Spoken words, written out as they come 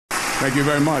Thank you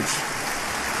very much.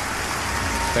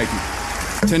 Thank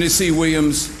you. Tennessee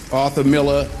Williams, Arthur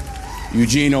Miller,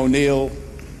 Eugene O'Neill,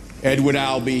 Edward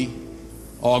Albee,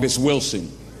 August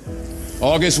Wilson.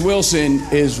 August Wilson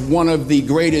is one of the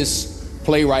greatest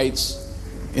playwrights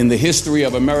in the history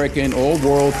of American or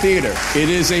world theater. It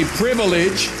is a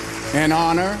privilege, an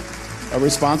honor, a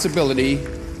responsibility,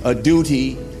 a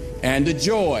duty, and a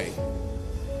joy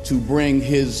to bring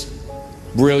his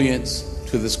brilliance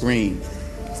to the screen.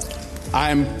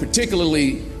 I am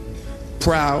particularly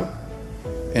proud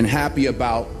and happy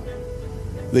about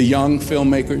the young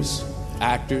filmmakers,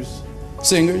 actors,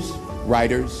 singers,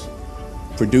 writers,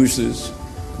 producers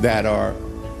that are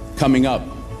coming up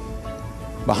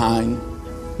behind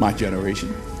my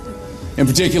generation. In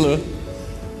particular,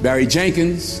 Barry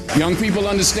Jenkins. Young people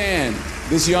understand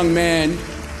this young man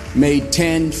made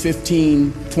 10,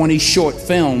 15, 20 short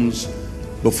films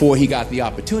before he got the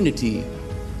opportunity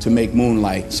to make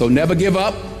Moonlight. So never give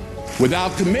up.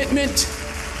 Without commitment,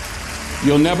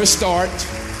 you'll never start.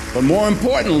 But more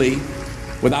importantly,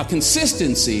 without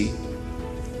consistency,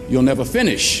 you'll never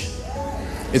finish.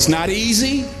 It's not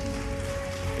easy.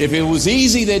 If it was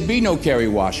easy, there'd be no Kerry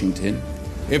Washington.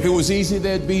 If it was easy,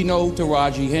 there'd be no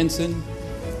Taraji Henson,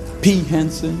 P.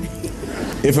 Henson.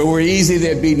 If it were easy,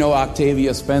 there'd be no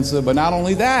Octavia Spencer. But not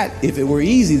only that, if it were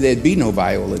easy, there'd be no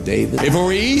Viola Davis. If it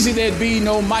were easy, there'd be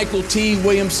no Michael T.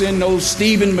 Williamson, no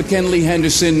Stephen McKinley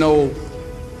Henderson, no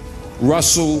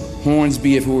Russell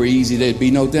Hornsby. If it were easy, there'd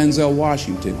be no Denzel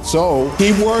Washington. So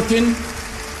keep working,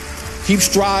 keep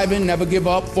striving, never give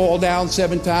up, fall down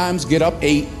 7 times, get up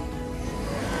 8.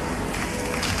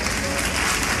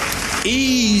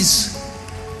 Ease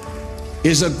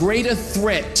is a greater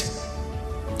threat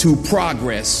to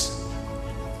progress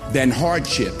than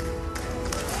hardship.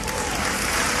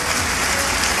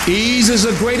 Ease is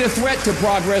a greater threat to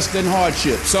progress than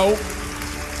hardship. So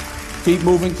keep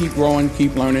moving, keep growing,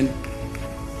 keep learning.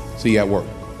 See you at work.